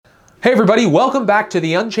Hey everybody, welcome back to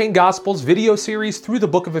the Unchained Gospels video series through the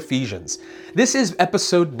book of Ephesians. This is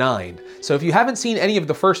episode 9, so if you haven't seen any of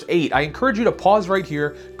the first 8, I encourage you to pause right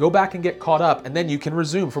here, go back and get caught up, and then you can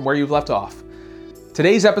resume from where you've left off.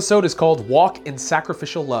 Today's episode is called Walk in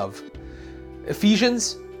Sacrificial Love.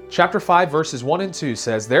 Ephesians chapter 5 verses 1 and 2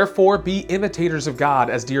 says, "Therefore be imitators of God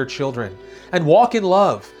as dear children, and walk in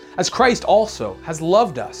love, as Christ also has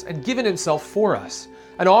loved us and given himself for us,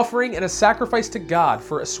 an offering and a sacrifice to God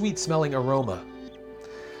for a sweet-smelling aroma."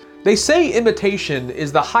 They say imitation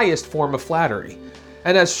is the highest form of flattery,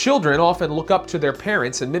 and as children often look up to their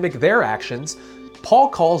parents and mimic their actions, Paul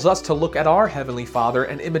calls us to look at our Heavenly Father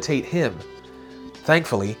and imitate Him.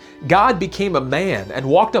 Thankfully, God became a man and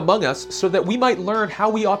walked among us so that we might learn how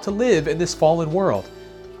we ought to live in this fallen world.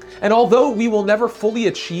 And although we will never fully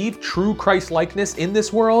achieve true Christ-likeness in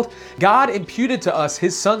this world, God imputed to us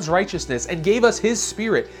His Son's righteousness and gave us His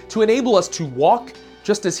Spirit to enable us to walk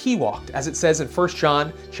just as He walked, as it says in 1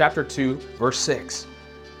 John chapter 2, verse 6.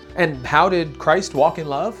 And how did Christ walk in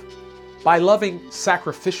love? By loving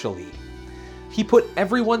sacrificially. He put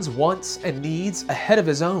everyone's wants and needs ahead of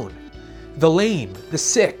His own. The lame, the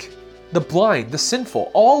sick, the blind, the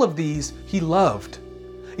sinful, all of these He loved.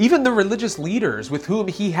 Even the religious leaders with whom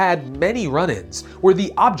He had many run-ins were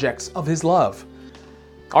the objects of His love.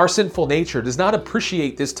 Our sinful nature does not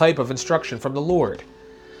appreciate this type of instruction from the Lord.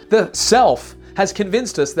 The self has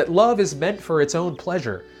convinced us that love is meant for its own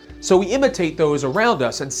pleasure, so we imitate those around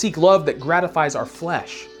us and seek love that gratifies our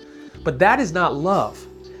flesh. But that is not love.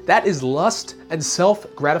 That is lust and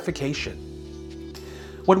self-gratification.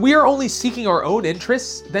 When we are only seeking our own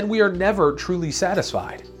interests, then we are never truly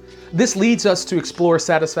satisfied. This leads us to explore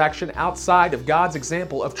satisfaction outside of God's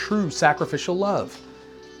example of true sacrificial love.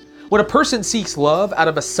 When a person seeks love out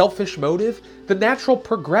of a selfish motive, the natural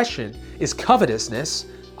progression is covetousness,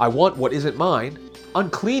 I want what isn't mine,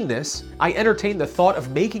 uncleanness, I entertain the thought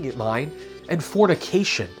of making it mine, and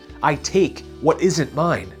fornication, I take what isn't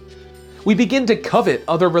mine. We begin to covet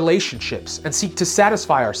other relationships and seek to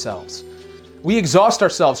satisfy ourselves. We exhaust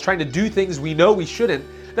ourselves trying to do things we know we shouldn't,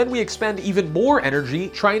 then we expend even more energy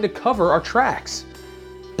trying to cover our tracks.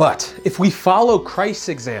 But if we follow Christ's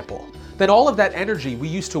example, then all of that energy we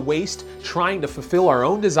used to waste trying to fulfill our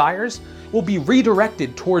own desires will be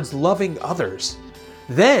redirected towards loving others.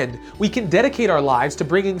 Then we can dedicate our lives to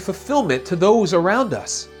bringing fulfillment to those around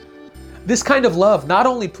us. This kind of love not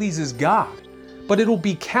only pleases God, but it will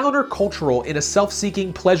be countercultural in a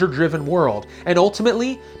self-seeking, pleasure-driven world, and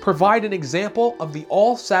ultimately provide an example of the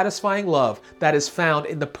all-satisfying love that is found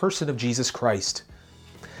in the person of Jesus Christ.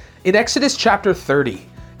 In Exodus chapter 30,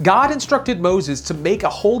 God instructed Moses to make a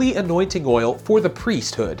holy anointing oil for the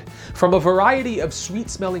priesthood from a variety of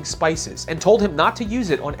sweet-smelling spices and told him not to use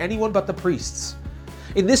it on anyone but the priests.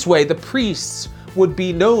 In this way, the priests would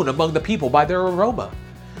be known among the people by their aroma.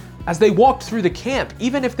 As they walked through the camp,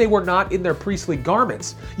 even if they were not in their priestly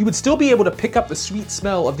garments, you would still be able to pick up the sweet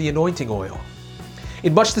smell of the anointing oil.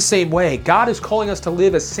 In much the same way, God is calling us to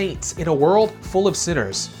live as saints in a world full of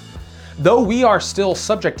sinners. Though we are still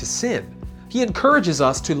subject to sin, He encourages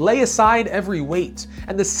us to lay aside every weight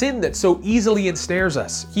and the sin that so easily ensnares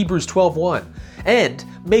us, Hebrews 12:1, and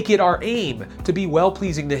make it our aim to be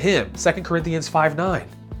well-pleasing to Him, 2 Corinthians 5:9.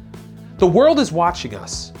 The world is watching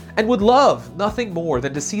us and would love nothing more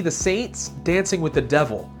than to see the saints dancing with the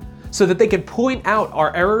devil, so that they can point out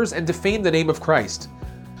our errors and defame the name of Christ.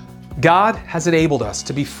 God has enabled us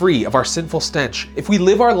to be free of our sinful stench if we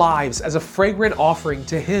live our lives as a fragrant offering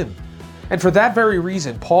to Him. And for that very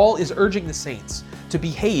reason, Paul is urging the saints to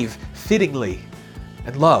behave fittingly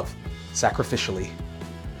and love sacrificially.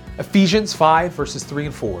 Ephesians 5 verses 3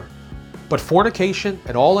 and 4. "But fornication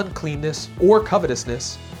and all uncleanness or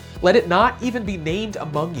covetousness, let it not even be named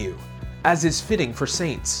among you, as is fitting for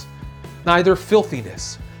saints. Neither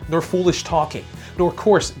filthiness, nor foolish talking, nor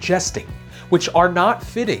coarse jesting, which are not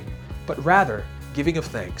fitting, but rather giving of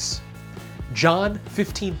thanks." John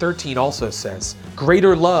 15:13 also says,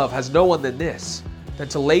 "Greater love has no one than this, than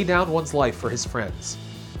to lay down one's life for his friends."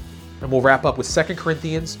 And we'll wrap up with 2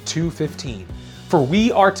 Corinthians 2:15. "For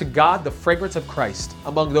we are to God the fragrance of Christ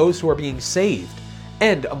among those who are being saved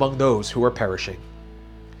and among those who are perishing."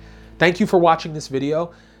 Thank you for watching this video.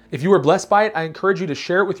 If you were blessed by it, I encourage you to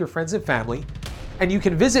share it with your friends and family. And you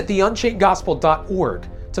can visit theunchainedgospel.org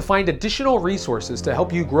to find additional resources to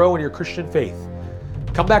help you grow in your Christian faith.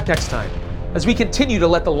 Come back next time as we continue to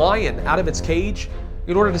let the lion out of its cage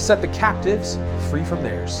in order to set the captives free from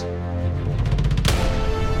theirs.